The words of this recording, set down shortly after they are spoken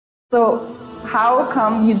So how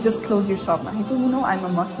come you just close your shop now? He told me, no, I'm a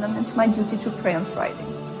Muslim. It's my duty to pray on Friday.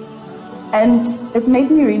 And it made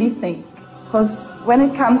me really think, because when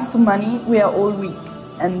it comes to money, we are all weak.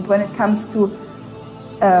 And when it comes to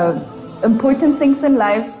important things in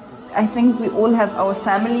life, I think we all have our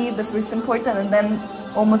family, the first important, and then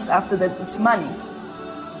almost after that, it's money.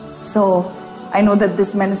 So I know that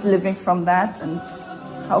this man is living from that, and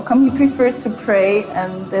how come he prefers to pray,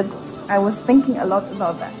 and that I was thinking a lot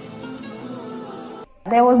about that.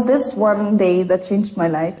 There was this one day that changed my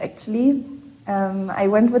life, actually. I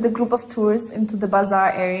went with a group of tourists into the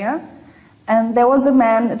bazaar area, and there was a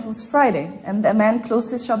man, it was Friday, and the man closed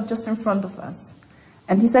his shop just in front of us.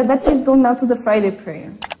 And he said that he's going now to the Friday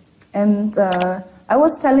prayer. And I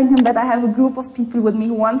was telling him that I have a group of people with me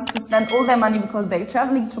who wants to spend all their money because they're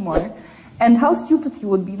traveling tomorrow, and how stupid he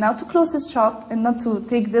would be now to close his shop and not to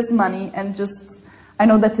take this money and just, I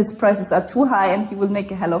know that his prices are too high and he will make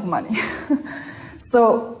a hell of money.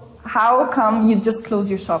 So how come you just close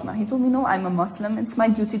your shop now? He told me, no, I'm a Muslim. It's my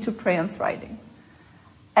duty to pray on Friday.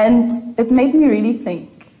 And it made me really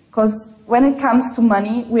think, because when it comes to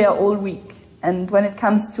money, we are all weak. And when it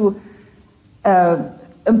comes to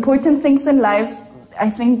important things in life, I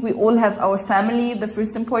think we all have our family, the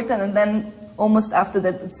first important, and then almost after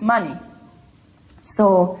that, it's money.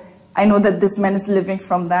 So I know that this man is living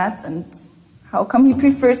from that, and how come he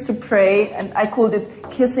prefers to pray, and I called it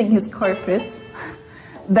kissing his carpet,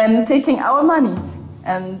 than taking our money.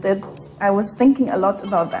 And that I was thinking a lot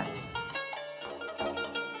about that.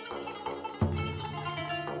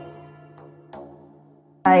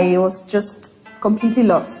 I was just completely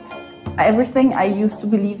lost. Everything I used to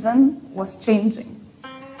believe in was changing.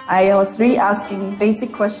 I was really asking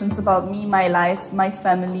basic questions about me, my life, my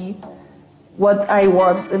family, what I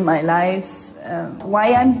want in my life,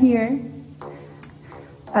 why I'm here.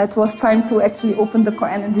 It was time to actually open the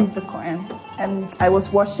Quran and read the Quran. And I was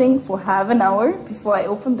washing for half an hour before I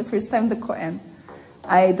opened the first time the Quran.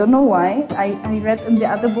 I don't know why. I read in the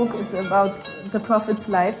other book about the Prophet's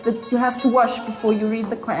life that you have to wash before you read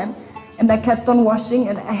the Quran. And I kept on washing,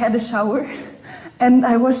 and I had a shower. And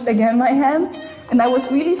I washed again my hands. And I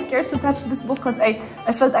was really scared to touch this book because I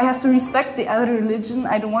felt I have to respect the other religion.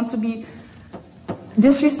 I don't want to be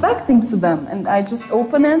disrespecting to them. And I just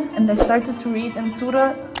opened it, and I started to read in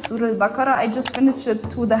Surah Al-Baqarah. I just finished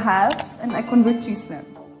it to the half, and I converted to Islam.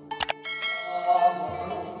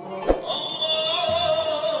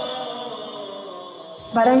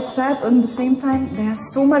 But I said at the same time, there are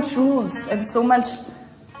so much rules and so much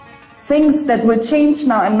things that will change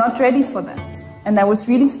now. I'm not ready for that. And I was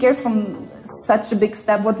really scared from such a big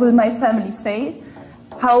step. What will my family say?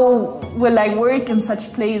 How will I work in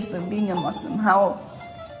such place and being a Muslim? How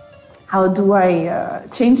do I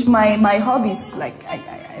change my hobbies? Like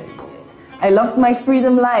I loved my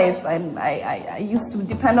freedom life. I used to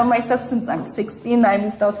depend on myself since I'm 16. I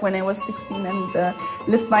moved out when I was 16 and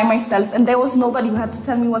lived by myself. And there was nobody who had to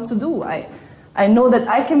tell me what to do. I know that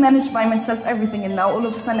I can manage by myself everything. And now all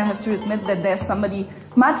of a sudden I have to admit that there's somebody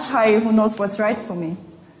much higher who knows what's right for me.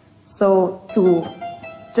 So to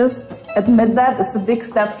just admit that, it's a big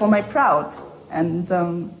step for my pride.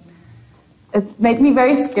 And it made me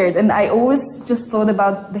very scared. And I always just thought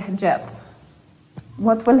about the hijab.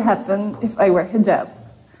 What will happen if I wear hijab?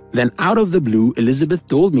 Then out of the blue, Elizabeth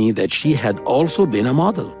told me that she had also been a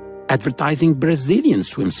model, advertising Brazilian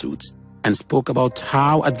swimsuits, and spoke about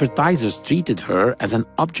how advertisers treated her as an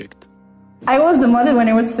object. I was a model when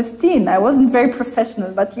I was 15. I wasn't very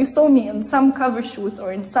professional, but you saw me in some cover shoots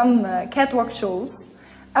or in some catwalk shows.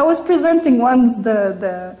 I was presenting once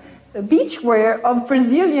the beachwear of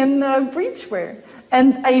Brazilian beachwear.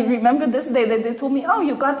 And I remember this day that they told me, oh,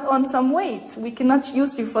 you got on some weight. We cannot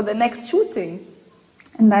use you for the next shooting.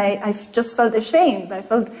 And I just felt ashamed. I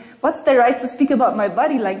felt, what's the right to speak about my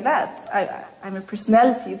body like that? I'm a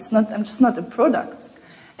personality. I'm just not a product.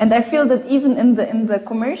 And I feel that even in the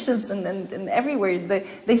commercials and everywhere,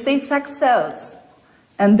 they say sex sells.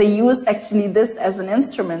 And they use actually this as an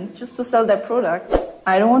instrument just to sell their product.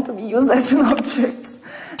 I don't want to be used as an object.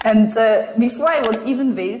 And before I was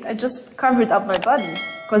even veiled, I just covered up my body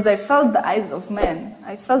because I felt the eyes of men.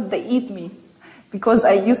 I felt they eat me because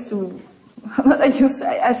I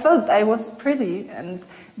felt I was pretty, and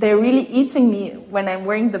they're really eating me when I'm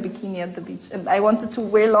wearing the bikini at the beach. And I wanted to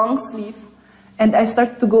wear long sleeve, and I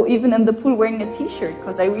started to go even in the pool wearing a t-shirt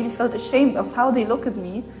because I really felt ashamed of how they look at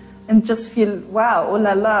me and just feel, wow, oh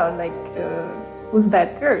la la, like, who's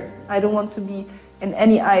that girl? I don't want to be in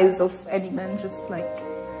any eyes of any man, just like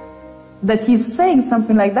that he's saying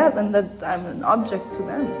something like that and that I'm an object to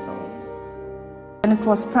them. So when it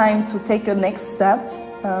was time to take a next step,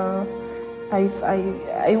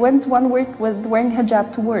 I went one week with wearing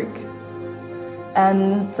hijab to work.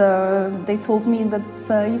 And they told me that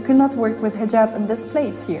you cannot work with hijab in this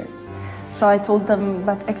place here. So I told them,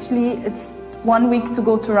 but actually it's 1 week to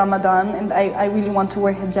go to Ramadan and I really want to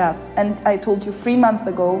wear hijab. And I told you 3 months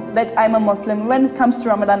ago that I'm a Muslim. When it comes to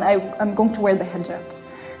Ramadan, I'm going to wear the hijab.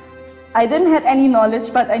 I didn't have any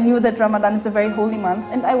knowledge, but I knew that Ramadan is a very holy month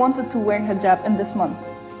and I wanted to wear hijab in this month.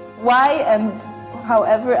 Why and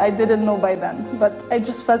however, I didn't know by then, but I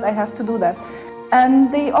just felt I have to do that.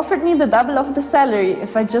 And they offered me the double of the salary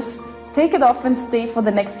if I just take it off and stay for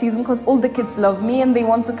the next season, because all the kids love me and they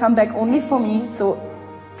want to come back only for me, so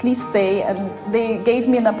please stay. And they gave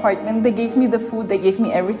me an apartment, they gave me the food, they gave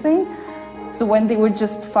me everything. So when they were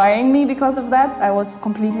just firing me because of that, I was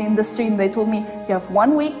completely in the street and they told me, you have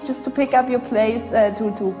 1 week just to pick up your place,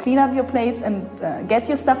 to clean up your place and get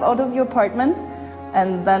your stuff out of your apartment,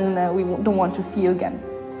 and then we don't want to see you again.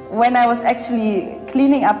 When I was actually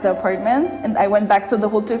cleaning up the apartment and I went back to the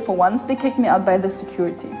hotel for once, they kicked me out by the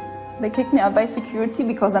security. They kicked me out by security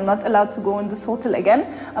because I'm not allowed to go in this hotel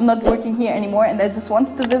again. I'm not working here anymore, and I just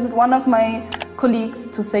wanted to visit one of my colleagues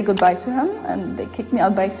to say goodbye to him, and they kicked me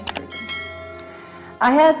out by security.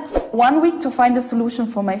 I had 1 week to find a solution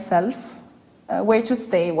for myself, where to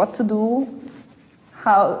stay, what to do,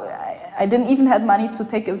 how. I didn't even have money to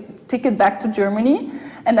take a ticket back to Germany,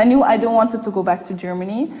 and I knew I don't wanted to go back to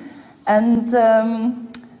Germany. And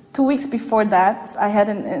 2 weeks before that, I had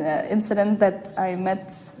an incident that I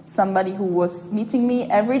met somebody who was meeting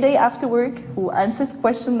me every day after work, who answers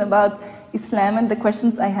questions about Islam and the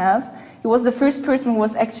questions I have. He was the first person who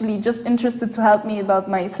was actually just interested to help me about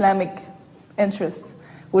my Islamic interest,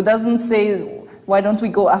 who doesn't say, why don't we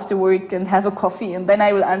go after work and have a coffee and then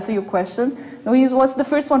I will answer your question. No, he was the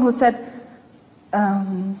first one who said,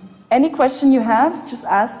 any question you have, just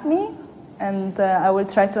ask me and I will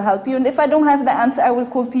try to help you. And if I don't have the answer, I will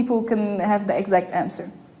call people who can have the exact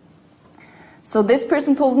answer. So this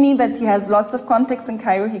person told me that he has lots of contacts in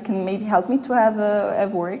Cairo. He can maybe help me to have a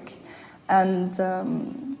work. And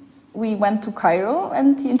we went to Cairo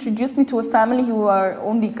and he introduced me to a family who are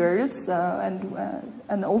only girls and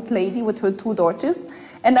an old lady with her 2 daughters.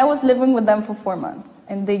 And I was living with them for 4 months.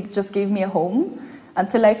 And they just gave me a home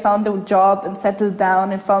until I found a job and settled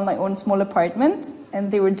down and found my own small apartment. And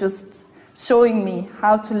they were just showing me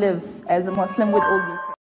how to live as a Muslim with all details.